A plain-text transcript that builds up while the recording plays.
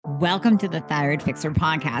Welcome to the Thyroid Fixer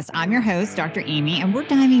podcast. I'm your host, Dr. Amy, and we're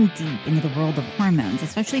diving deep into the world of hormones,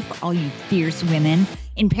 especially for all you fierce women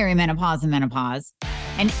in perimenopause and menopause,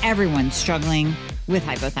 and everyone struggling with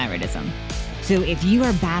hypothyroidism. So if you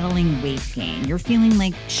are battling weight gain, you're feeling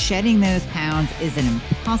like shedding those pounds is an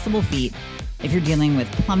impossible feat, if you're dealing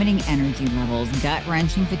with plummeting energy levels,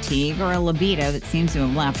 gut-wrenching fatigue, or a libido that seems to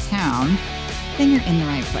have left town, then you're in the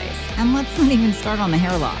right place. And let's not even start on the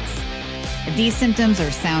hair loss. If these symptoms are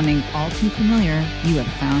sounding all too familiar, you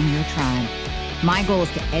have found your tribe. My goal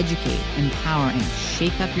is to educate, empower, and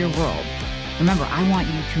shake up your world. Remember, I want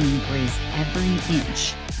you to embrace every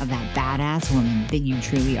inch of that badass woman that you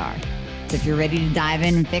truly are. So if you're ready to dive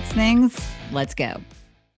in and fix things, let's go.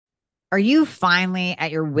 Are you finally at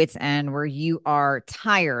your wit's end where you are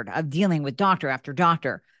tired of dealing with doctor after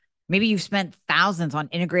doctor? Maybe you've spent thousands on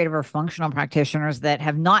integrative or functional practitioners that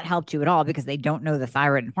have not helped you at all because they don't know the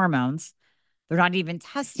thyroid and hormones. They're not even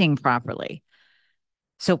testing properly.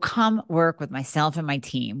 So come work with myself and my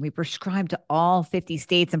team. We prescribe to all 50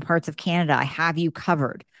 states and parts of Canada. I have you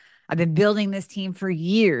covered. I've been building this team for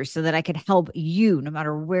years so that I could help you no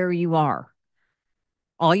matter where you are.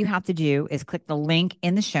 All you have to do is click the link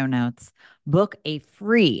in the show notes, book a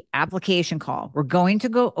free application call. We're going to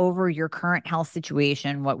go over your current health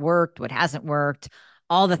situation, what worked, what hasn't worked,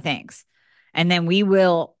 all the things. And then we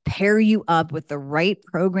will pair you up with the right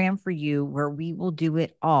program for you where we will do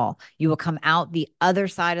it all. You will come out the other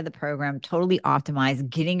side of the program, totally optimized,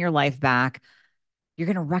 getting your life back. You're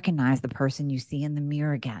going to recognize the person you see in the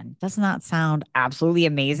mirror again. Doesn't that sound absolutely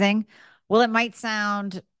amazing? Well, it might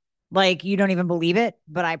sound like you don't even believe it,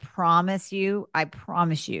 but I promise you,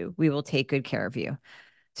 we will take good care of you.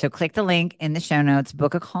 So click the link in the show notes,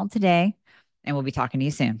 book a call today, and we'll be talking to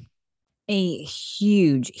you soon. A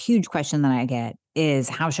huge question that I get is,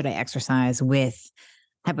 how should I exercise with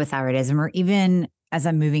hypothyroidism, or even as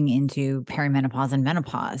I'm moving into perimenopause and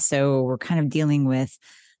menopause? So we're kind of dealing with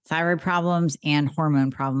thyroid problems and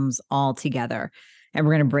hormone problems all together. And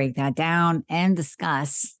we're going to break that down and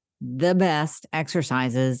discuss the best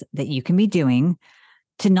exercises that you can be doing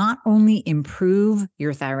to not only improve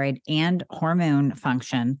your thyroid and hormone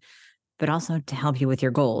function, but also to help you with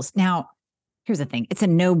your goals. Now, here's the thing. It's a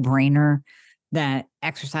no-brainer that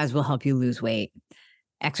exercise will help you lose weight.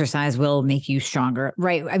 Exercise will make you stronger,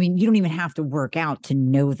 right? I mean, you don't even have to work out to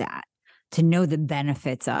know that, to know the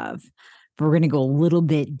benefits of. But we're going to go a little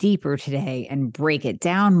bit deeper today and break it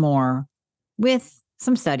down more with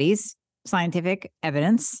some studies, scientific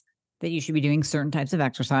evidence that you should be doing certain types of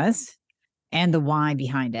exercise and the why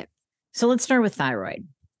behind it. So let's start with thyroid.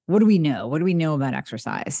 What do we know? What do we know about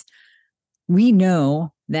exercise? We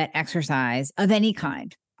know that exercise of any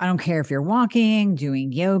kind, I don't care if you're walking,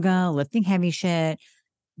 doing yoga, lifting heavy shit,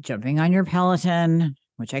 jumping on your Peloton,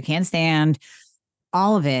 which I can't stand,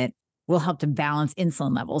 all of it will help to balance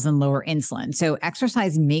insulin levels and lower insulin. So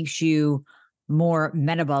exercise makes you more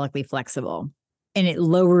metabolically flexible, and it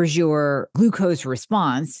lowers your glucose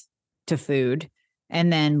response to food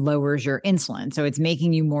and then lowers your insulin. So it's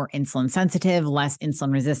making you more insulin sensitive, less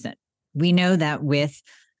insulin resistant. We know that with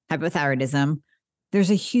hypothyroidism, there's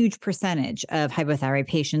a huge percentage of hypothyroid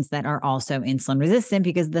patients that are also insulin resistant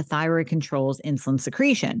because the thyroid controls insulin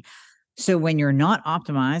secretion. So when you're not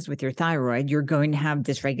optimized with your thyroid, you're going to have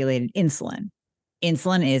dysregulated insulin.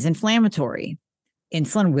 Insulin is inflammatory.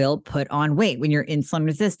 Insulin will put on weight when you're insulin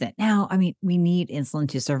resistant. Now, I mean, we need insulin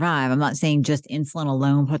to survive. I'm not saying just insulin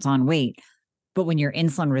alone puts on weight, but when you're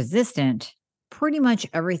insulin resistant, pretty much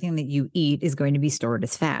everything that you eat is going to be stored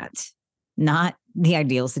as fat. Not the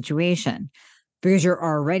ideal situation, because you're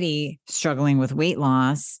already struggling with weight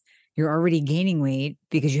loss. You're already gaining weight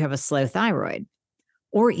because you have a slow thyroid.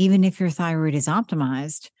 Or even if your thyroid is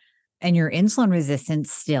optimized and you're insulin resistant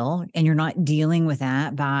still, and you're not dealing with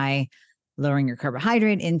that by lowering your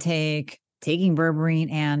carbohydrate intake, taking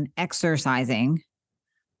berberine, and exercising,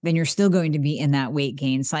 then you're still going to be in that weight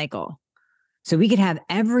gain cycle. So we could have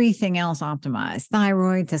everything else optimized: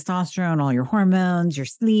 thyroid, testosterone, all your hormones, your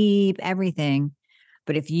sleep, everything.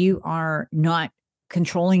 But if you are not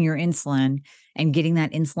controlling your insulin and getting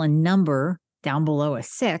that insulin number down below a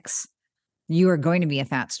 6, you are going to be a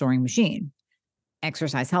fat storing machine.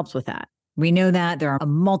 Exercise helps with that. We know that there are a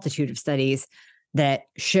multitude of studies that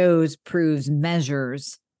shows, proves,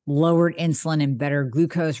 measures lowered insulin and better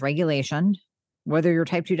glucose regulation, whether you're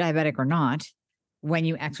type 2 diabetic or not, when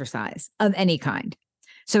you exercise of any kind.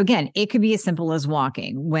 So again, it could be as simple as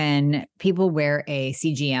walking. When people wear a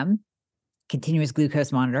CGM, continuous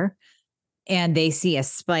glucose monitor, and they see a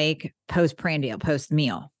spike postprandial,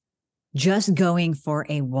 post-meal, just going for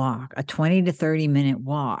a walk, a 20 to 30 minute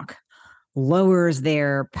walk, lowers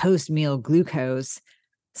their post-meal glucose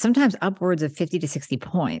sometimes upwards of 50 to 60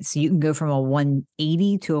 points. So you can go from a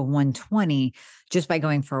 180 to a 120 just by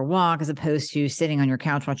going for a walk, as opposed to sitting on your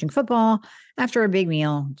couch watching football after a big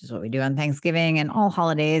meal, which is what we do on Thanksgiving and all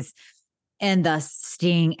holidays, and thus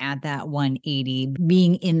staying at that 180,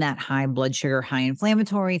 being in that high blood sugar, high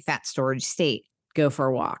inflammatory fat storage state. Go for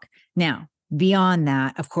a walk. Now, beyond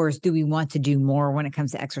that, of course, do we want to do more when it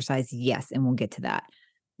comes to exercise? Yes, and we'll get to that.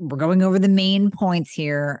 We're going over the main points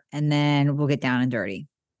here, and then we'll get down and dirty.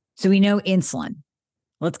 So we know insulin.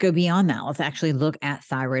 Let's go beyond that. Let's actually look at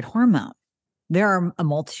thyroid hormone. There are a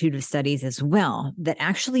multitude of studies as well that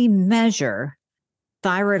actually measure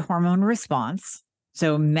thyroid hormone response.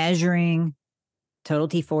 So measuring total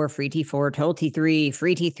T4, free T4, total T3,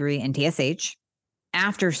 free T3, and TSH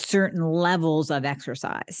after certain levels of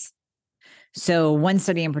exercise. So one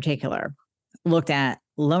study in particular looked at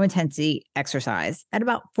low intensity exercise at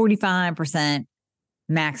about 45%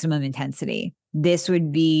 maximum intensity. This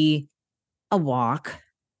would be a walk,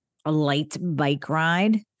 a light bike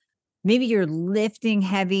ride. Maybe you're lifting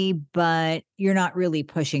heavy, but you're not really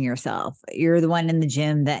pushing yourself. You're the one in the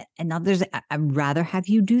gym that, and others, I'd rather have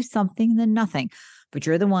you do something than nothing, but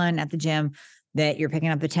you're the one at the gym that you're picking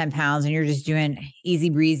up the 10 pounds and you're just doing easy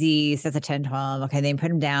breezy sets of 10, 12. Okay. Then you put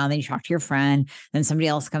them down. Then you talk to your friend. Then somebody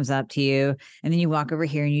else comes up to you. And then you walk over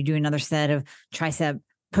here and you do another set of tricep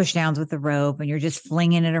push downs with the rope, and you're just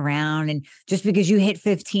flinging it around. And just because you hit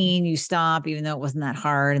 15, you stop, even though it wasn't that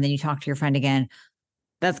hard. And then you talk to your friend again.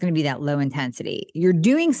 That's going to be that low intensity. You're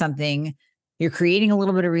doing something, you're creating a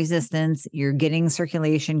little bit of resistance, you're getting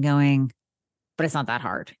circulation going, but it's not that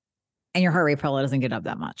hard. And your heart rate probably doesn't get up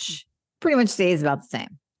that much. Pretty much stays about the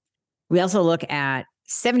same. We also look at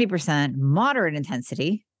 70% moderate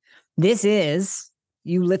intensity. This is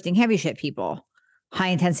you lifting heavy shit, people, high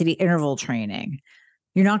intensity interval training.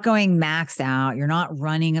 You're not going maxed out. You're not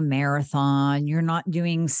running a marathon. You're not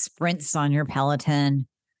doing sprints on your Peloton,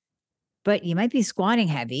 but you might be squatting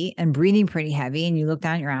heavy and breathing pretty heavy. And you look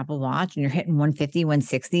down at your Apple Watch and you're hitting 150,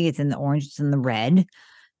 160. It's in the orange, it's in the red.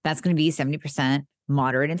 That's going to be 70%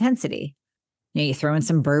 moderate intensity. You throw in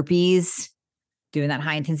some burpees, doing that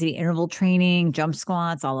high intensity interval training, jump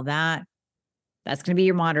squats, all of that. That's going to be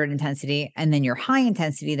your moderate intensity. And then your high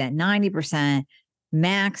intensity, that 90%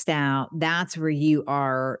 maxed out, that's where you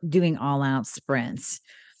are doing all out sprints.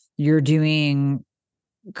 You're doing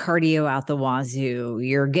cardio out the wazoo.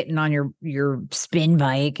 You're getting on your spin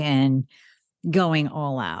bike and going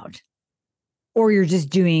all out. Or you're just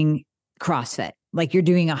doing CrossFit, like you're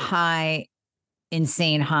doing a high,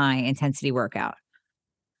 insane high intensity workout.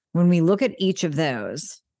 When we look at each of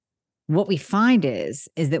those, what we find is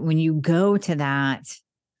that when you go to that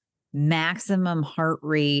maximum heart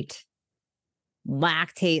rate,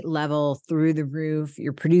 lactate level through the roof,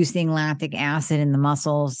 you're producing lactic acid in the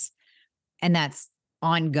muscles, and that's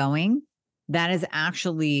ongoing, that is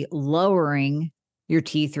actually lowering your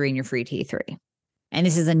T3 and your free T3. And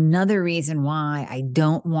this is another reason why I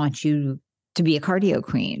don't want you to be a cardio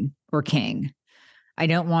queen or king. I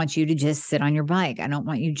don't want you to just sit on your bike. I don't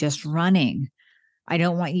want you just running. I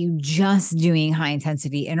don't want you just doing high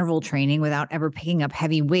intensity interval training without ever picking up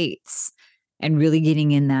heavy weights and really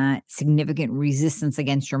getting in that significant resistance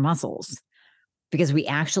against your muscles. Because we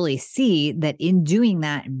actually see that in doing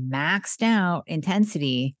that maxed out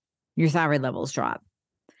intensity, your thyroid levels drop.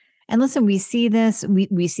 And listen, we see this,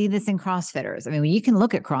 we see this in CrossFitters. I mean, you can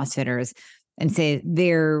look at CrossFitters and say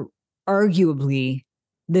they're arguably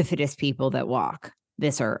the fittest people that walk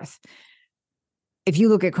this earth. If you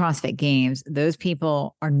look at CrossFit Games, those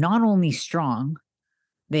people are not only strong,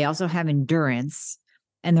 they also have endurance,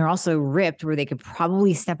 and they're also ripped where they could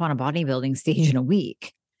probably step on a bodybuilding stage in a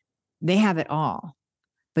week. They have it all.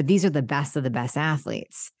 But these are the best of the best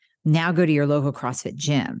athletes. Now go to your local CrossFit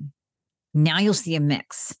gym. Now you'll see a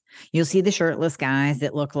mix. You'll see the shirtless guys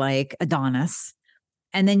that look like Adonis.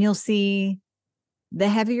 And then you'll see the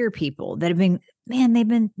heavier people that have been, man,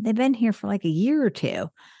 they've been here for like a year or two.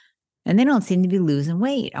 And they don't seem to be losing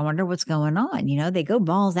weight. I wonder what's going on. You know, they go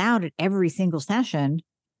balls out at every single session,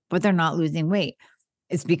 but they're not losing weight.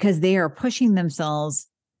 It's because they are pushing themselves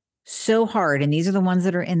so hard. And these are the ones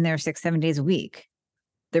that are in there 6-7 days a week.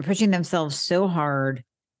 They're pushing themselves so hard,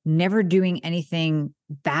 never doing anything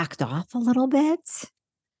backed off a little bit.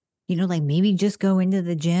 You know, like maybe just go into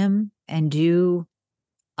the gym and do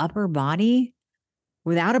upper body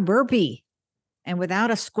without a burpee and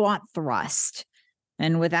without a squat thrust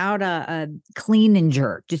and without a clean and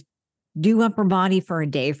jerk. Just do upper body for a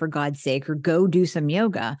day, for God's sake, or go do some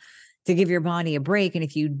yoga to give your body a break. And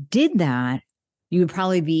if you did that, you would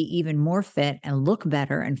probably be even more fit and look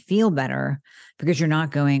better and feel better because you're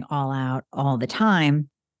not going all out all the time,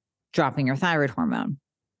 dropping your thyroid hormone.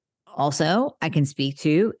 Also, I can speak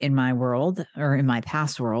to in my world or in my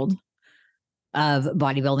past world of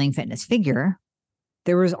bodybuilding, fitness, figure,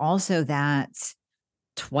 there was also that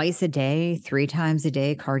twice a day, 3 times a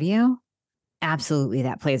day cardio. Absolutely,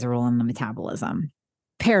 that plays a role in the metabolism.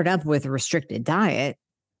 Paired up with a restricted diet,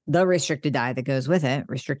 the restricted diet that goes with it,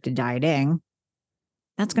 restricted dieting,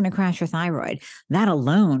 that's going to crash your thyroid. That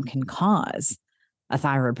alone can cause a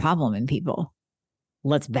thyroid problem in people.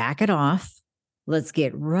 Let's back it off. Let's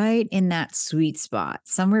get right in that sweet spot,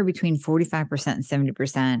 somewhere between 45% and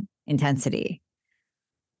 70% intensity,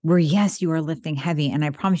 where yes, you are lifting heavy. And I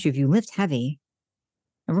promise you, if you lift heavy,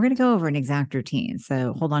 and we're going to go over an exact routine,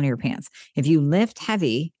 so hold on to your pants. If you lift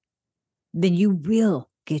heavy, then you will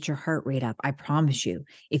get your heart rate up. I promise you.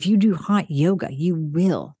 If you do hot yoga, you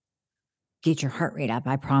will get your heart rate up.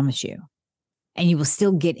 I promise you. And you will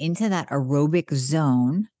still get into that aerobic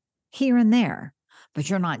zone here and there, but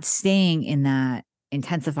you're not staying in that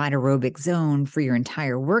intensified aerobic zone for your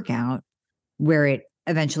entire workout, where it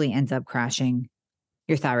eventually ends up crashing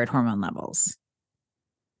your thyroid hormone levels.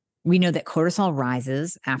 We know that cortisol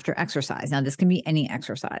rises after exercise. Now, this can be any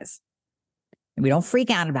exercise. We don't freak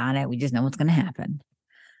out about it. We just know what's going to happen.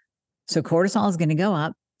 So cortisol is going to go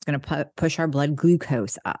up. It's going to push our blood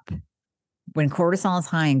glucose up. When cortisol is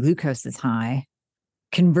high and glucose is high,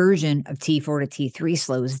 conversion of T4 to T3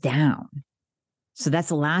 slows down. So that's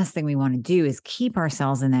the last thing we want to do, is keep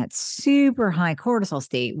ourselves in that super high cortisol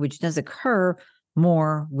state, which does occur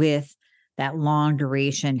more with that long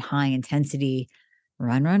duration, high intensity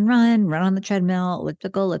run on the treadmill,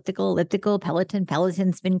 elliptical,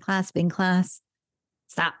 Peloton, spin class.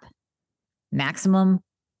 Stop. Maximum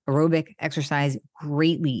aerobic exercise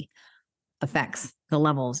greatly affects the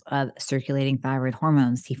levels of circulating thyroid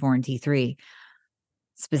hormones, T4 and T3,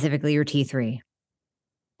 specifically your T3.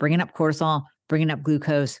 Bringing up cortisol, bringing up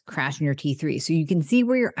glucose, crashing your T3. So you can see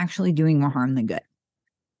where you're actually doing more harm than good.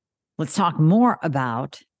 Let's talk more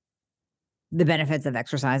about the benefits of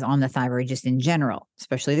exercise on the thyroid just in general,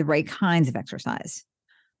 especially the right kinds of exercise.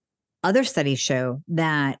 Other studies show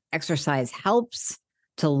that exercise helps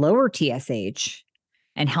to lower TSH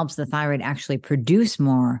and helps the thyroid actually produce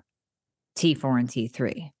more T4 and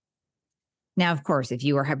T3. Now, of course, if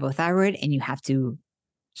you are hypothyroid and you have to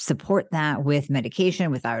support that with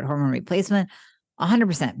medication, with thyroid hormone replacement,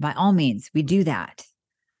 100%, by all means, we do that.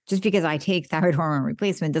 Just because I take thyroid hormone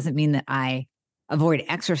replacement doesn't mean that I avoid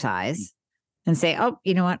exercise and say, oh,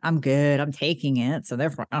 you know what? I'm good. I'm taking it. So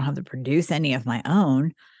therefore, I don't have to produce any of my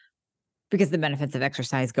own, because the benefits of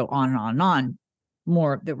exercise go on and on and on,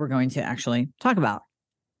 more that we're going to actually talk about.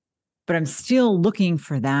 But I'm still looking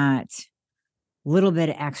for that little bit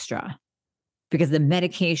extra, because the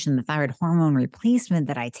medication, the thyroid hormone replacement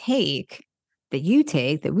that I take, that you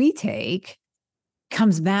take, that we take,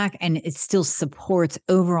 comes back and it still supports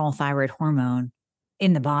overall thyroid hormone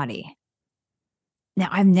in the body. Now,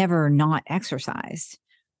 I've never not exercised.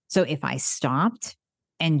 So if I stopped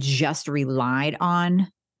and just relied on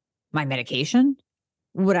my medication,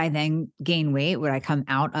 would I then gain weight? Would I come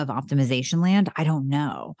out of optimization land? I don't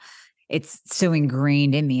know. It's so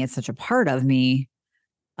ingrained in me. It's such a part of me.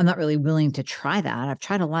 I'm not really willing to try that. I've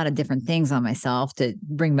tried a lot of different things on myself to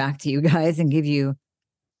bring back to you guys and give you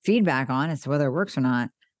feedback on as to whether it works or not.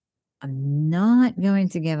 I'm not going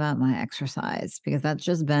to give up my exercise, because that's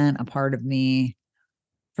just been a part of me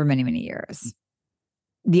for many, many years.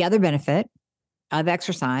 The other benefit of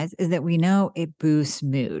exercise is that we know it boosts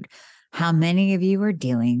mood. How many of you are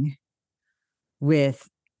dealing with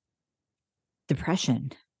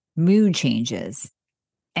depression, mood changes,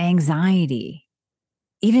 anxiety,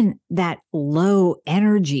 even that low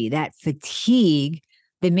energy, that fatigue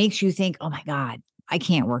that makes you think, oh my God, I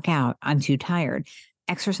can't work out. I'm too tired.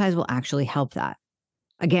 Exercise will actually help that.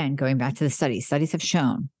 Again, going back to the studies have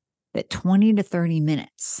shown that 20 to 30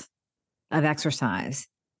 minutes of exercise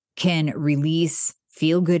can release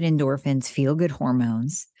feel-good endorphins, feel-good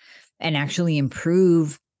hormones, and actually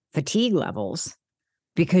improve fatigue levels,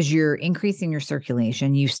 because you're increasing your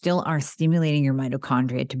circulation. You still are stimulating your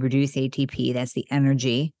mitochondria to produce ATP. That's the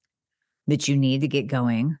energy that you need to get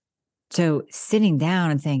going. So sitting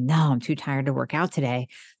down and saying, no, I'm too tired to work out today,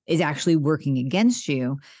 is actually working against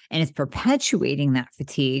you, and it's perpetuating that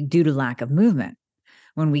fatigue due to lack of movement.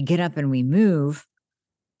 When we get up and we move,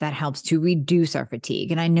 that helps to reduce our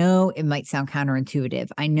fatigue. And I know it might sound counterintuitive.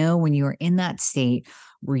 I know when you're in that state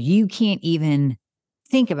where you can't even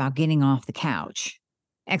think about getting off the couch,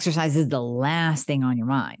 exercise is the last thing on your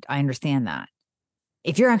mind. I understand that.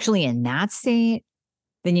 If you're actually in that state,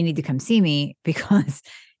 then you need to come see me, because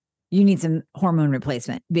you need some hormone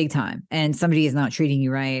replacement big time, and somebody is not treating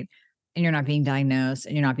you right. and you're not being diagnosed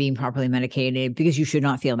and you're not being properly medicated, because you should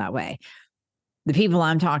not feel that way. The people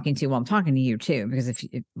I'm talking to, well, I'm talking to you too, because if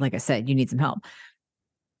like I said, you need some help.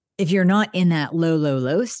 If you're not in that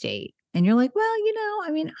low state and you're like, well,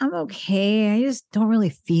 I'm okay. I just don't really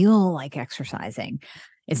feel like exercising.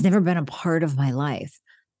 It's never been a part of my life.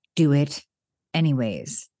 Do it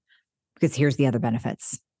anyways, because here's the other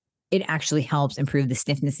benefits. It actually helps improve the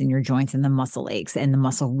stiffness in your joints and the muscle aches and the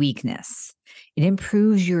muscle weakness. It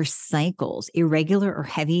improves your cycles, irregular or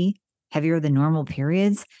heavier than normal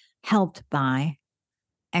periods, helped by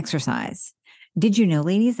exercise. Did you know,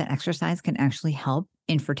 ladies, that exercise can actually help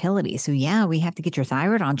infertility? So yeah, we have to get your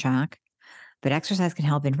thyroid on track, but exercise can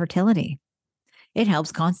help infertility. It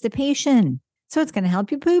helps constipation. So it's going to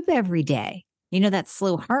help you poop every day. That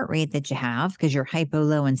slow heart rate that you have because you're hypo,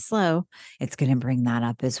 low, and slow, it's going to bring that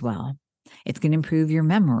up as well. It's going to improve your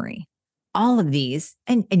memory. All of these,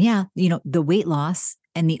 and yeah, the weight loss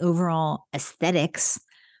and the overall aesthetics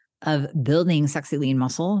of building sexy lean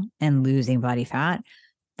muscle and losing body fat,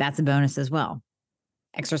 that's a bonus as well.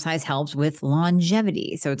 Exercise helps with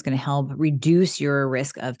longevity. So it's going to help reduce your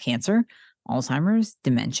risk of cancer, Alzheimer's,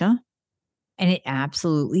 dementia. And it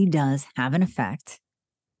absolutely does have an effect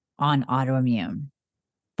on autoimmune.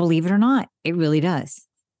 Believe it or not, it really does.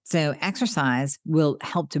 So exercise will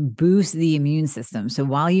help to boost the immune system. So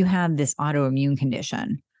while you have this autoimmune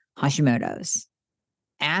condition, Hashimoto's,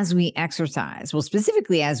 as we exercise, well,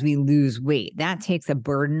 specifically as we lose weight, that takes a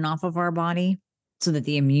burden off of our body so that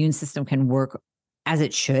the immune system can work as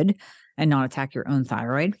it should and not attack your own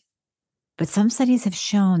thyroid. But some studies have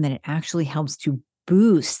shown that it actually helps to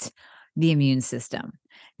boost the immune system.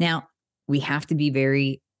 Now, we have to be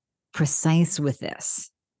very precise with this.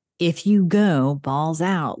 If you go balls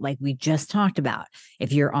out, like we just talked about,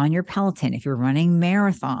 if you're on your Peloton, if you're running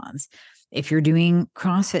marathons, if you're doing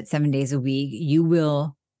CrossFit 7 days a week, you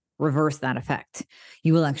will reverse that effect.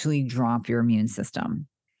 You will actually drop your immune system.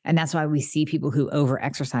 And that's why we see people who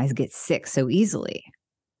over-exercise get sick so easily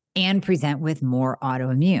and present with more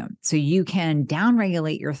autoimmune. So you can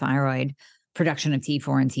downregulate your thyroid production of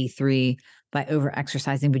T4 and T3 by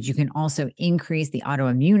over-exercising, but you can also increase the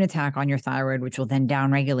autoimmune attack on your thyroid, which will then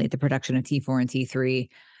downregulate the production of T4 and T3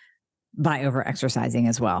 by over-exercising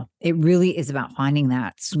as well. It really is about finding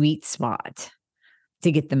that sweet spot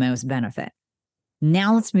to get the most benefit.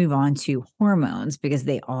 Now let's move on to hormones, because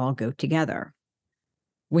they all go together.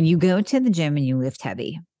 When you go to the gym and you lift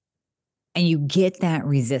heavy and you get that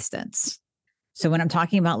resistance. So when I'm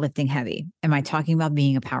talking about lifting heavy, am I talking about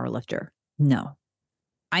being a power lifter? No.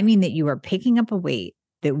 I mean that you are picking up a weight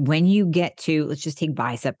that when you get to, let's just take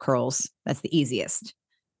bicep curls. That's the easiest.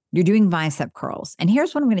 You're doing bicep curls. And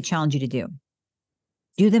here's what I'm going to challenge you to do.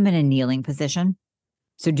 Do them in a kneeling position.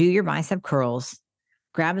 So do your bicep curls,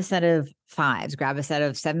 grab a set of 5s, grab a set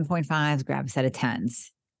of 7.5s, grab a set of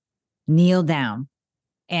 10s, kneel down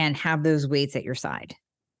and have those weights at your side.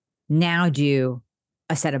 Now do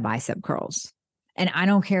a set of bicep curls. And I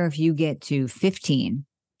don't care if you get to 15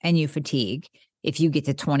 and you fatigue, if you get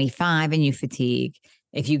to 25 and you fatigue,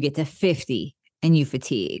 if you get to 50 and you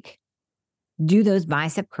fatigue. Do those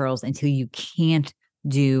bicep curls until you can't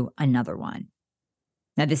do another one.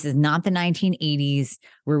 Now, this is not the 1980s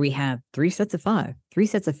where we have 3 sets of 5, 3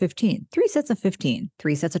 sets of 15, 3 sets of 15,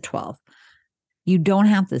 3 sets of 12. You don't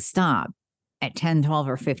have to stop at 10, 12,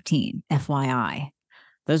 or 15, FYI.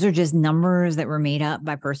 Those are just numbers that were made up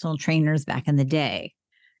by personal trainers back in the day.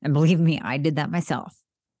 And believe me, I did that myself.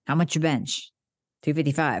 How much you bench?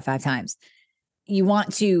 255, 5 times. You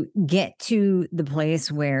want to get to the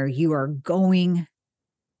place where you are going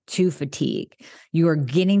to fatigue. You are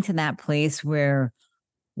getting to that place where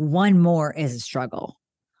one more is a struggle.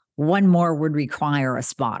 One more would require a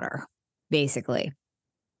spotter, basically.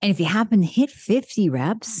 And if you happen to hit 50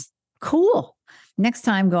 reps, cool. Next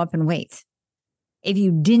time, go up and wait. If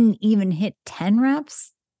you didn't even hit 10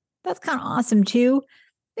 reps, that's kind of awesome too.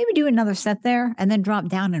 Maybe do another set there and then drop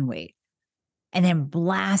down and wait. And then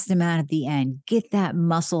blast them out at the end. Get that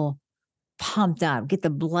muscle pumped up. Get the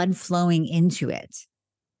blood flowing into it.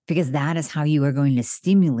 Because that is how you are going to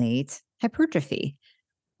stimulate hypertrophy,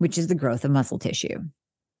 which is the growth of muscle tissue.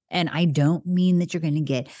 And I don't mean that you're going to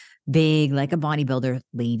get big like a bodybuilder,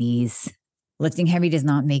 ladies. Lifting heavy does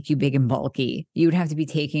not make you big and bulky. You would have to be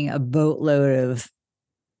taking a boatload of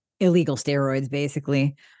illegal steroids,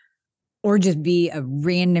 basically, or just be a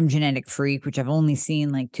random genetic freak, which I've only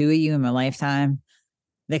seen like 2 of you in my lifetime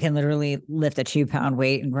that can literally lift a 2-pound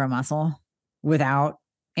weight and grow muscle without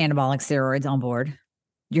anabolic steroids on board.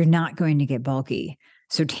 You're not going to get bulky.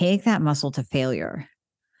 So take that muscle to failure.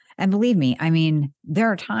 And believe me, I mean,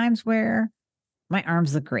 there are times where my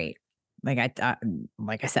arms look great. Like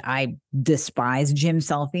I said, I despise gym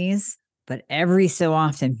selfies, but every so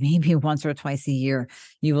often, maybe once or twice a year,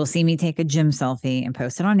 you will see me take a gym selfie and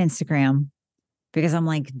post it on Instagram because I'm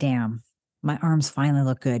like, damn, my arms finally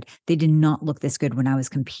look good. They did not look this good when I was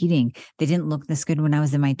competing. They didn't look this good when I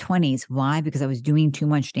was in my 20s. Why? Because I was doing too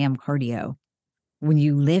much damn cardio. When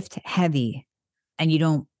you lift heavy and you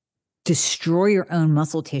don't destroy your own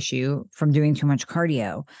muscle tissue from doing too much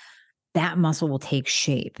cardio, that muscle will take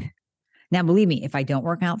shape. Now, believe me, if I don't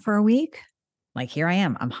work out for a week, like here I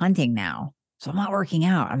am, I'm hunting now. So I'm not working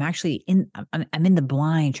out. I'm actually I'm in the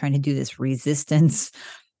blind trying to do this resistance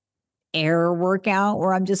air workout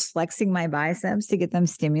where I'm just flexing my biceps to get them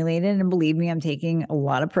stimulated. And believe me, I'm taking a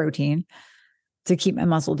lot of protein to keep my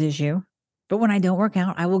muscle tissue. But when I don't work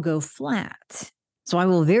out, I will go flat. So I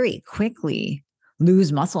will very quickly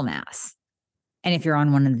lose muscle mass. And if you're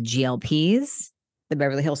on one of the GLPs, the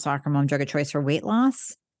Beverly Hills Soccer Mom drug of choice for weight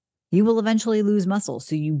loss, you will eventually lose muscle.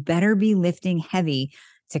 So you better be lifting heavy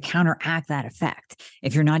to counteract that effect.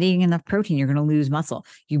 If you're not eating enough protein, you're going to lose muscle.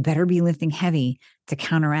 You better be lifting heavy to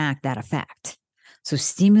counteract that effect. So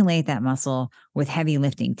stimulate that muscle with heavy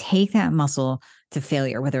lifting. Take that muscle to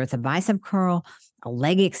failure, whether it's a bicep curl, a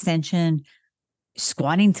leg extension,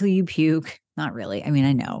 squatting till you puke. Not really. I mean,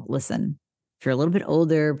 I know, listen, if you're a little bit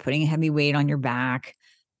older, putting a heavy weight on your back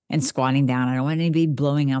and squatting down, I don't want anybody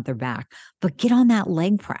blowing out their back, but get on that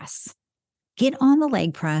leg press. Get on the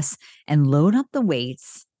leg press and load up the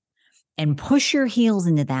weights and push your heels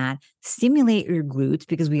into that. Stimulate your glutes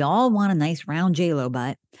because we all want a nice round J-Lo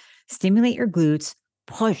butt. Stimulate your glutes,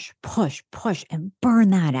 push, push, push, and burn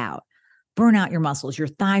that out. Burn out your muscles. Your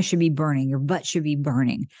thighs should be burning. Your butt should be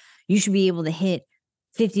burning. You should be able to hit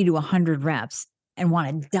 50 to 100 reps and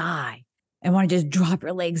want to die and want to just drop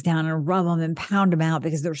your legs down and rub them and pound them out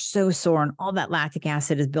because they're so sore and all that lactic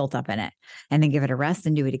acid is built up in it. And then give it a rest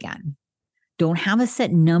and do it again. Don't have a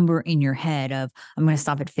set number in your head of, I'm going to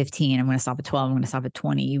stop at 15. I'm going to stop at 12. I'm going to stop at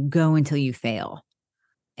 20. You go until you fail.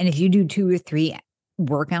 And if you do 2 or 3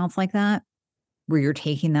 workouts like that, where you're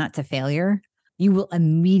taking that to failure, you will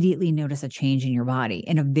immediately notice a change in your body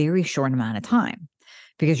in a very short amount of time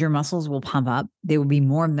because your muscles will pump up. They will be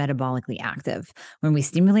more metabolically active. When we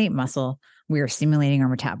stimulate muscle, we are stimulating our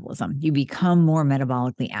metabolism. You become more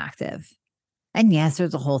metabolically active. And yes,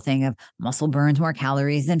 there's a whole thing of muscle burns more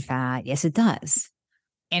calories than fat. Yes, it does.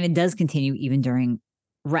 And it does continue even during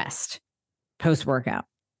rest, post-workout.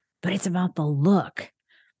 But it's about the look.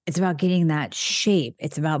 It's about getting that shape.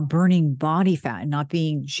 It's about burning body fat and not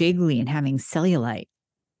being jiggly and having cellulite.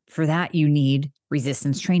 For that, you need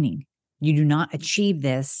resistance training. You do not achieve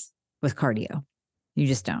this with cardio. You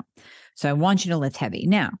just don't. So I want you to lift heavy.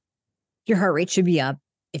 Now, your heart rate should be up.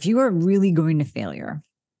 If you are really going to failure,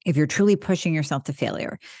 if you're truly pushing yourself to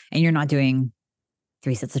failure and you're not doing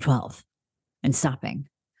 3 sets of 12 and stopping,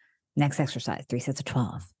 next exercise, 3 sets of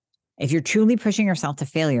 12. If you're truly pushing yourself to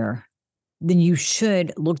failure, then you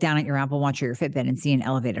should look down at your Apple Watch or your Fitbit and see an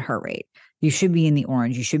elevated heart rate. You should be in the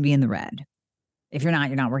orange. You should be in the red. If you're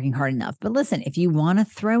not working hard enough. But listen, if you want to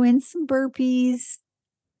throw in some burpees,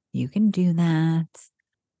 you can do that.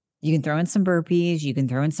 You can throw in some burpees. You can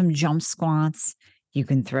throw in some jump squats. You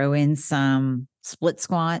can throw in some split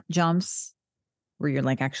squat jumps where you're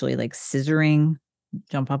actually scissoring,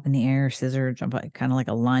 jump up in the air, scissor, jump up, kind of like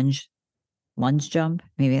a lunge jump.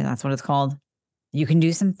 Maybe that's what it's called. You can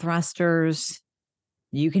do some thrusters.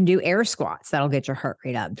 You can do air squats. That'll get your heart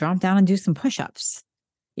rate up. Drop down and do some push-ups,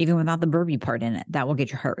 even without the burpee part in it. That will get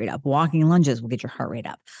your heart rate up. Walking lunges will get your heart rate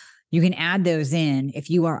up. You can add those in if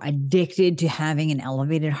you are addicted to having an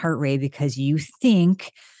elevated heart rate because you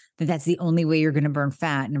think that that's the only way you're going to burn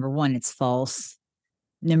fat. Number one, it's false.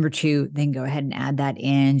 Number two, then go ahead and add that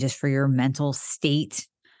in just for your mental state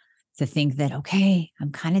to think that, okay,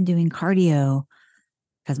 I'm kind of doing cardio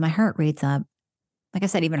because my heart rate's up. Like I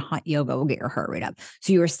said, even hot yoga will get your heart rate up.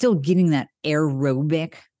 So you are still getting that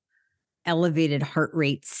aerobic, elevated heart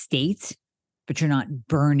rate state, but you're not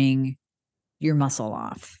burning your muscle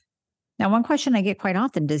off. Now, one question I get quite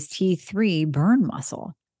often, does T3 burn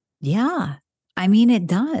muscle? Yeah, I mean, it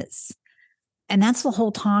does. And that's the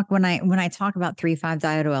whole talk when I talk about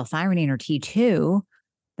 3,5-diotyl-L-thymidine or T2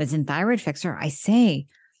 that's in Thyroid Fixer. I say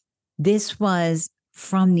this was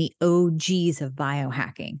from the OGs of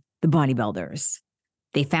biohacking, the bodybuilders.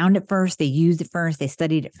 They found it first, they used it first, they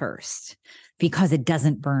studied it first because it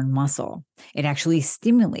doesn't burn muscle. It actually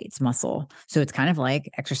stimulates muscle. So it's kind of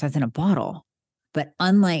like exercise in a bottle. But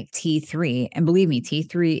unlike T3, and believe me,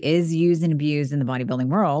 T3 is used and abused in the bodybuilding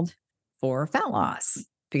world for fat loss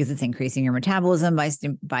because it's increasing your metabolism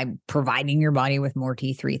by providing your body with more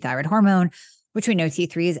T3 thyroid hormone, which we know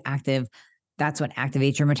T3 is active That's what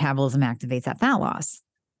activates your metabolism, activates that fat loss.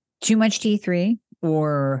 Too much T3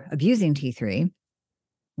 or abusing T3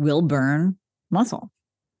 will burn muscle.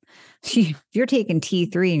 If you're taking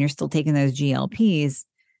T3 and you're still taking those GLPs,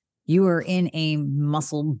 you are in a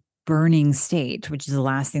muscle burning state, which is the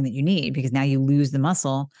last thing that you need, because now you lose the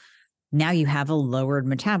muscle. Now you have a lowered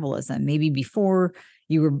metabolism. Maybe before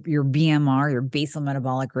your BMR, your basal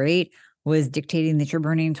metabolic rate, was dictating that you're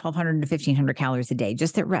burning 1,200 to 1,500 calories a day,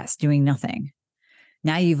 just at rest, doing nothing.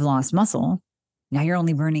 Now you've lost muscle. Now you're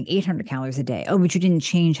only burning 800 calories a day. Oh, but you didn't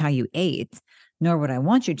change how you ate, nor would I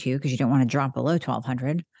want you to, because you don't want to drop below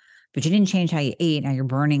 1,200. But you didn't change how you ate. Now you're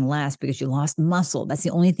burning less because you lost muscle. That's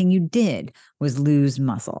the only thing you did, was lose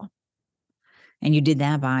muscle. And you did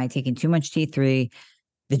that by taking too much T3,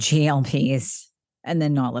 the GLPs, and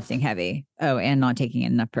then not lifting heavy. Oh, and not taking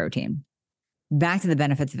enough protein. Back to the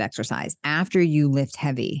benefits of exercise. After you lift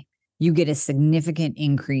heavy, you get a significant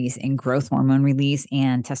increase in growth hormone release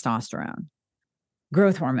and testosterone.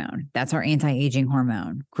 Growth hormone, that's our anti-aging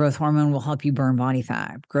hormone. Growth hormone will help you burn body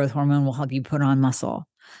fat. Growth hormone will help you put on muscle.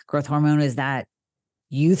 Growth hormone is that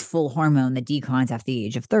youthful hormone that declines after the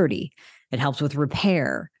age of 30. It helps with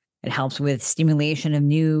repair. It helps with stimulation of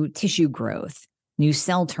new tissue growth, new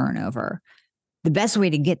cell turnover. The best way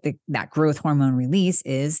to get that growth hormone release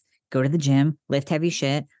is go to the gym, lift heavy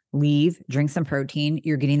shit, leave, drink some protein.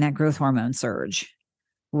 You're getting that growth hormone surge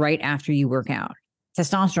right after you work out.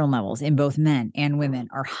 Testosterone levels in both men and women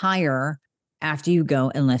are higher after you go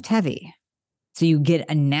and lift heavy. So you get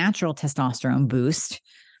a natural testosterone boost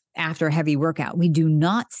after a heavy workout. We do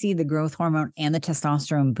not see the growth hormone and the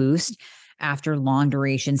testosterone boost after long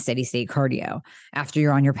duration steady state cardio, after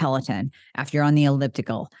you're on your Peloton, after you're on the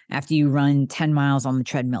elliptical, after you run 10 miles on the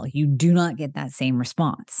treadmill. You do not get that same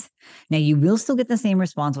response. Now, you will still get the same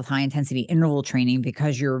response with high intensity interval training,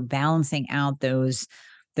 because you're balancing out those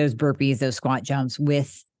burpees, those squat jumps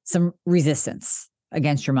with some resistance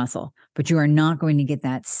against your muscle, but you are not going to get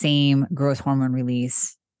that same growth hormone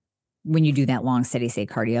release when you do that long steady state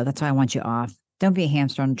cardio. That's why I want you off. Don't be a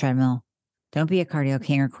hamster on the treadmill. Don't be a cardio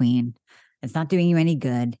king or queen. It's not doing you any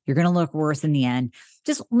good. You're going to look worse in the end.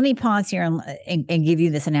 Just let me pause here and give you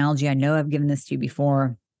this analogy. I know I've given this to you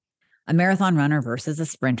before. A marathon runner versus a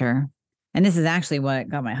sprinter. And this is actually what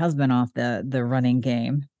got my husband off the running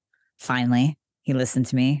game. Finally, he listened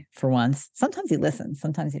to me for once. Sometimes he listens,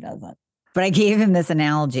 sometimes he doesn't. But I gave him this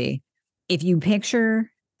analogy. If you picture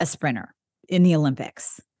a sprinter in the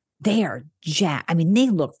Olympics, they are jacked. I mean, they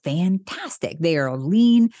look fantastic. They are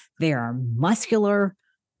lean. They are muscular.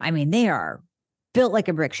 I mean, they are built like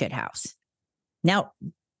a brick shit house. Now,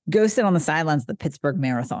 go sit on the sidelines of the Pittsburgh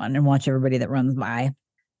Marathon and watch everybody that runs by.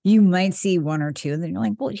 You might see one or two, and then you're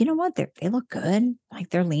like, well, you know what? They look good. Like,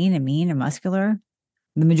 they're lean and mean and muscular.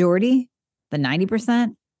 The majority, the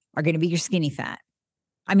 90%, are going to be your skinny fat.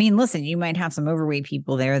 I mean, listen, you might have some overweight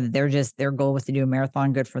people there that their goal was to do a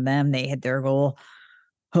marathon. Good for them. They hit their goal.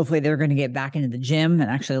 Hopefully they're going to get back into the gym and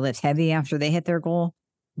actually lift heavy after they hit their goal.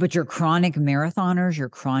 But your chronic marathoners, your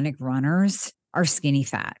chronic runners are skinny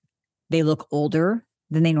fat. They look older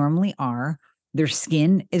than they normally are. Their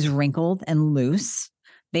skin is wrinkled and loose.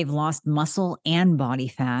 They've lost muscle and body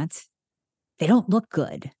fat. They don't look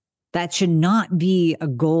good. That should not be a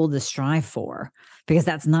goal to strive for, because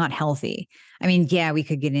that's not healthy. I mean, yeah, we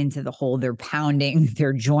could get into the whole, they're pounding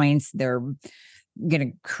their joints. They're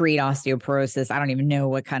going to create osteoporosis. I don't even know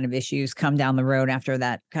what kind of issues come down the road after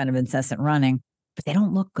that kind of incessant running, but they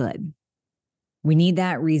don't look good. We need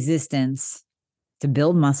that resistance to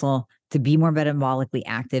build muscle, to be more metabolically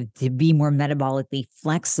active, to be more metabolically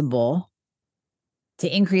flexible,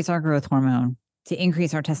 to increase our growth hormone, to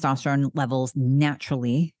increase our testosterone levels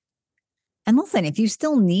naturally. And listen, if you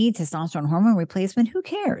still need testosterone hormone replacement, who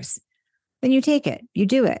cares? Then you take it, you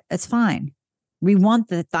do it. It's fine. We want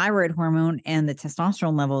the thyroid hormone and the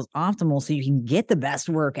testosterone levels optimal so you can get the best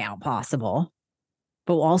workout possible,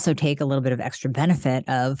 but we'll also take a little bit of extra benefit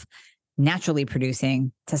of naturally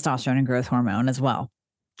producing testosterone and growth hormone as well.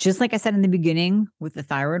 Just like I said in the beginning with the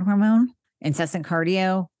thyroid hormone, incessant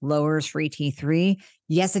cardio lowers free T3.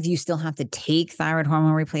 Yes, if you still have to take thyroid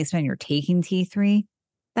hormone replacement, you're taking T3,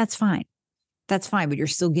 that's fine. That's fine, but you're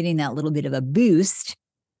still getting that little bit of a boost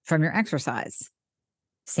from your exercise.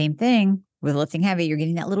 Same thing with lifting heavy. You're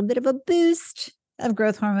getting that little bit of a boost of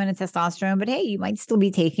growth hormone and testosterone, but hey, you might still be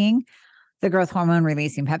taking the growth hormone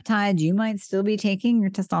releasing peptides. You might still be taking your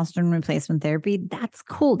testosterone replacement therapy. That's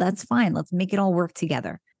cool. That's fine. Let's make it all work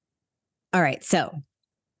together. All right. So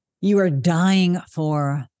you are dying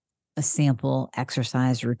for a sample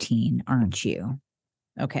exercise routine, aren't you?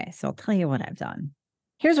 Okay. So I'll tell you what I've done.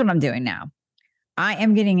 Here's what I'm doing now. I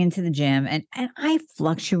am getting into the gym and I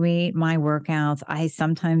fluctuate my workouts. I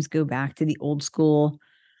sometimes go back to the old school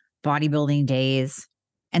bodybuilding days.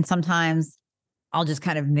 And sometimes I'll just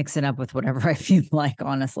kind of mix it up with whatever I feel like,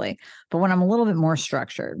 honestly. But when I'm a little bit more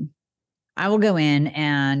structured, I will go in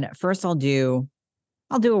and first I'll do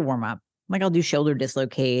a warm up. Like I'll do shoulder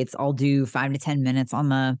dislocates. I'll do 5 to 10 minutes on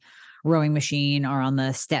the rowing machine or on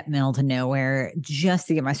the step mill to nowhere just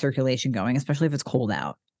to get my circulation going, especially if it's cold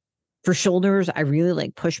out. For shoulders, I really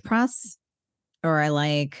like push press or I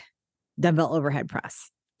like dumbbell overhead press.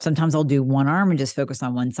 Sometimes I'll do one arm and just focus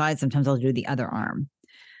on one side. Sometimes I'll do the other arm.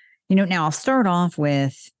 Now I'll start off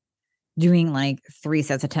with doing like 3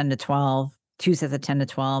 sets of 10 to 12, 2 sets of 10 to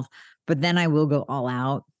 12, but then I will go all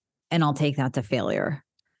out and I'll take that to failure.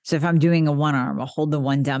 So if I'm doing a one arm, I'll hold the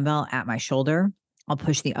one dumbbell at my shoulder. I'll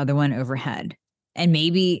push the other one overhead. And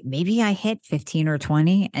maybe I hit 15 or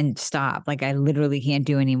 20 and stop. Like I literally can't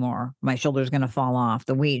do anymore. My shoulder's going to fall off.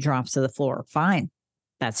 The weight drops to the floor. Fine.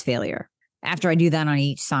 That's failure. After I do that on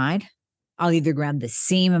each side, I'll either grab the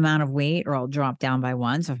same amount of weight or I'll drop down by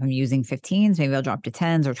one. So if I'm using 15s, maybe I'll drop to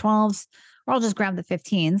 10s or 12s, or I'll just grab the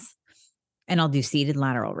 15s and I'll do seated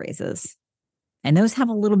lateral raises. And those have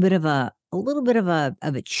a little bit of a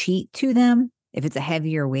cheat to them if it's a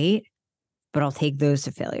heavier weight, but I'll take those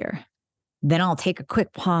to failure. Then I'll take a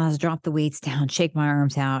quick pause, drop the weights down, shake my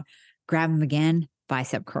arms out, grab them again,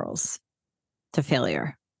 bicep curls to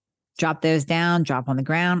failure. Drop those down, drop on the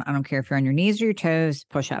ground. I don't care if you're on your knees or your toes,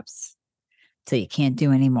 push-ups till you can't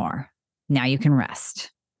do anymore. Now you can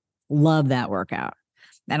rest. Love that workout.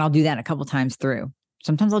 And I'll do that a couple times through.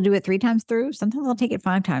 Sometimes I'll do it 3 times through. Sometimes I'll take it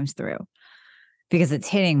 5 times through because it's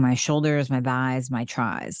hitting my shoulders, my thighs, my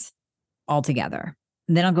tries all together.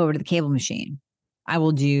 And then I'll go over to the cable machine. I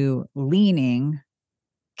will do leaning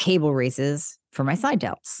cable raises for my side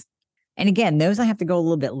delts. And again, those I have to go a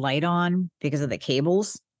little bit light on because of the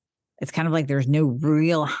cables. It's kind of like there's no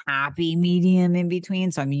real happy medium in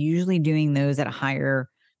between. So I'm usually doing those at a higher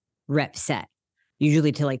rep set,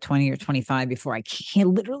 usually to like 20 or 25 before I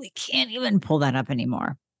literally can't even pull that up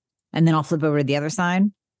anymore. And then I'll flip over to the other side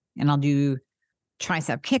and I'll do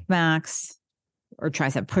tricep kickbacks or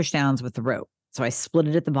tricep pushdowns with the rope. So I split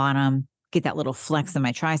it at the bottom, get that little flex in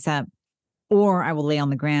my tricep, or I will lay on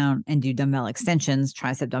the ground and do dumbbell extensions,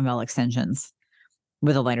 tricep dumbbell extensions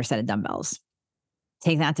with a lighter set of dumbbells.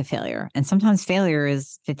 Take that to failure. And sometimes failure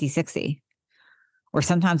is 50, 60. Or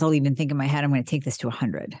sometimes I'll even think in my head, I'm going to take this to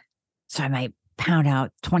 100. So I might pound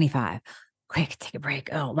out 25. Quick, take a break.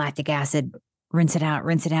 Oh, lactic acid, rinse it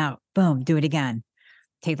out. Boom, do it again.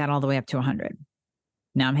 Take that all the way up to 100.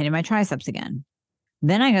 Now I'm hitting my triceps again.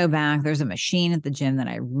 Then I go back. There's a machine at the gym that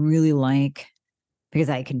I really like because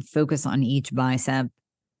I can focus on each bicep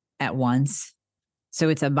at once. So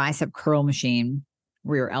it's a bicep curl machine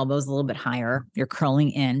where your elbow's a little bit higher. You're curling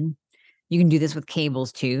in. You can do this with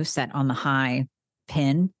cables too, set on the high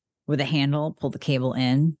pin with a handle, pull the cable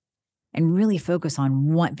in and really focus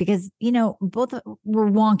on one because, both we're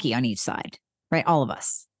wonky on each side, right? All of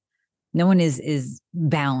us. No one is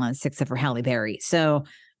balanced except for Halle Berry. So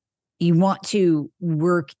you want to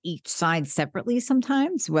work each side separately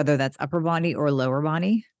sometimes, whether that's upper body or lower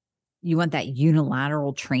body. You want that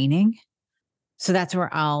unilateral training. So that's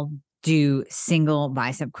where I'll do single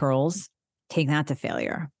bicep curls, take that to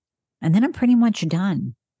failure. And then I'm pretty much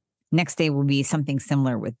done. Next day will be something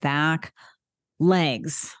similar with back,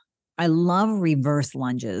 legs. I love reverse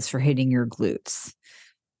lunges for hitting your glutes.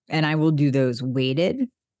 And I will do those weighted.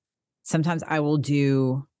 Sometimes I will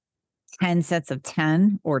do 10 sets of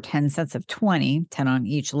 10 or 10 sets of 20, 10 on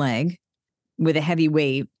each leg with a heavy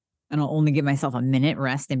weight. And I'll only give myself a minute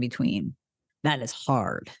rest in between. That is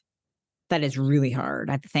hard. That is really hard.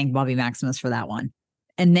 I have to thank Bobby Maximus for that one.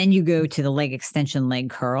 And then you go to the leg extension, leg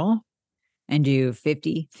curl and do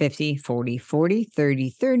 50, 50, 40, 40, 30,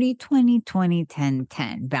 30, 20, 20, 10,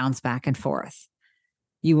 10. Bounce back and forth.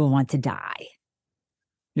 You will want to die.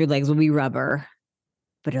 Your legs will be rubber,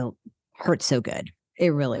 but it'll hurt so good. It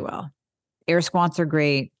really will. Air squats are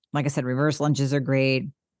great. Like I said, reverse lunges are great.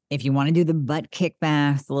 If you want to do the butt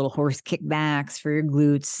kickbacks, the little horse kickbacks for your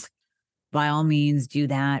glutes, by all means do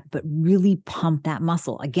that, but really pump that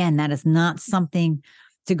muscle. Again, that is not something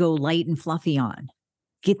to go light and fluffy on.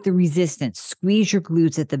 Get the resistance, squeeze your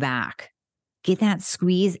glutes at the back, get that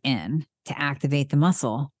squeeze in to activate the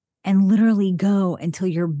muscle and literally go until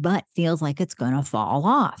your butt feels like it's going to fall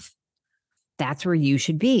off. That's where you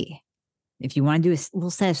should be. If you want to do a little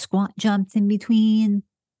set of squat jumps in between,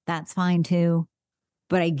 that's fine too.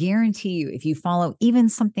 But I guarantee you, if you follow even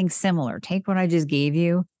something similar, take what I just gave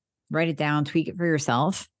you, write it down, tweak it for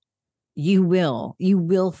yourself, you will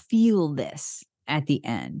feel this at the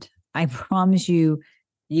end. I promise you,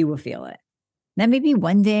 you will feel it. Then maybe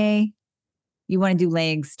one day you want to do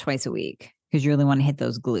legs twice a week because you really want to hit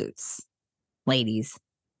those glutes, ladies.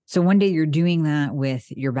 So one day you're doing that with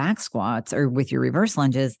your back squats or with your reverse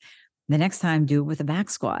lunges. The next time, do it with a back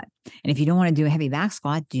squat. And if you don't want to do a heavy back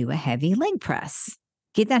squat, do a heavy leg press.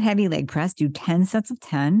 Get that heavy leg press, do 10 sets of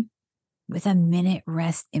 10 with a minute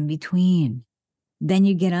rest in between. Then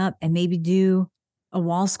you get up and maybe do a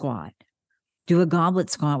wall squat, do a goblet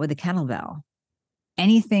squat with a kettlebell.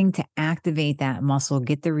 Anything to activate that muscle,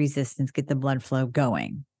 get the resistance, get the blood flow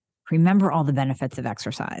going. Remember all the benefits of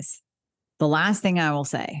exercise. The last thing I will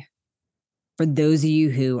say, for those of you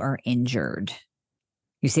who are injured,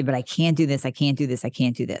 you say, but I can't do this, I can't do this, I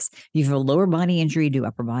can't do this. If you have a lower body injury, do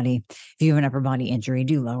upper body. If you have an upper body injury,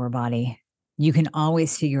 do lower body. You can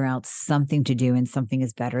always figure out something to do, and something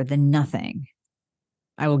is better than nothing.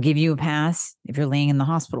 I will give you a pass if you're laying in the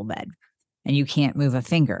hospital bed and you can't move a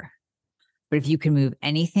finger. But if you can move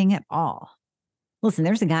anything at all, listen,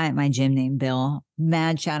 there's a guy at my gym named Bill.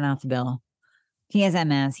 Mad shout out to Bill. He has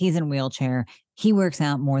MS. He's in a wheelchair. He works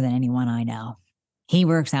out more than anyone I know. He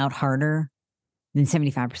works out harder than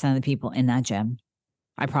 75% of the people in that gym.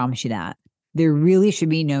 I promise you that. There really should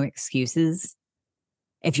be no excuses.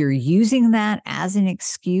 If you're using that as an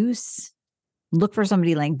excuse, look for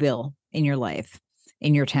somebody like Bill in your life,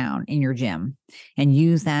 in your town, in your gym, and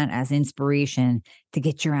use that as inspiration to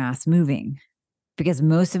get your ass moving. Because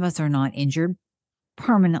most of us are not injured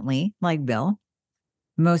permanently like Bill.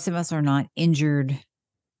 Most of us are not injured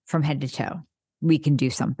from head to toe. We can do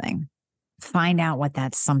something. Find out what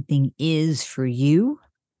that something is for you.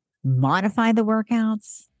 Modify the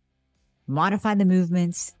workouts, modify the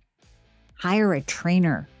movements, hire a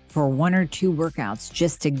trainer for 1 or 2 workouts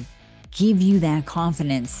just to give you that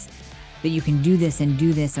confidence that you can do this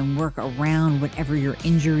and work around whatever your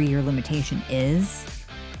injury or limitation is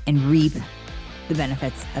and reap the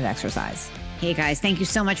benefits of exercise. Hey guys, thank you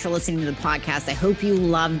so much for listening to the podcast. I hope you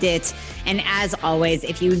loved it. And as always,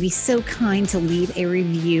 if you would be so kind to leave a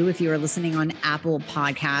review if you are listening on Apple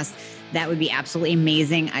Podcasts, that would be absolutely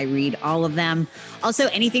amazing. I read all of them. Also,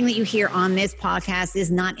 anything that you hear on this podcast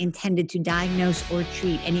is not intended to diagnose or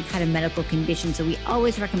treat any kind of medical condition. So we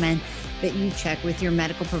always recommend that you check with your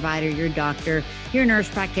medical provider, your doctor, your nurse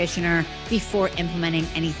practitioner before implementing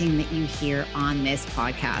anything that you hear on this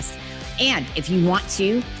podcast. And if you want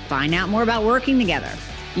to find out more about working together,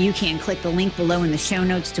 you can click the link below in the show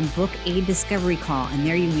notes to book a discovery call. And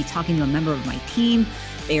there you'll be talking to a member of my team.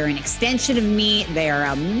 They are an extension of me. They are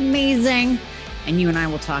amazing. And you and I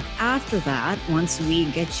will talk after that once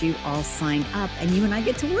we get you all signed up and you and I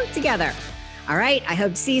get to work together. All right. I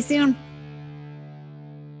hope to see you soon.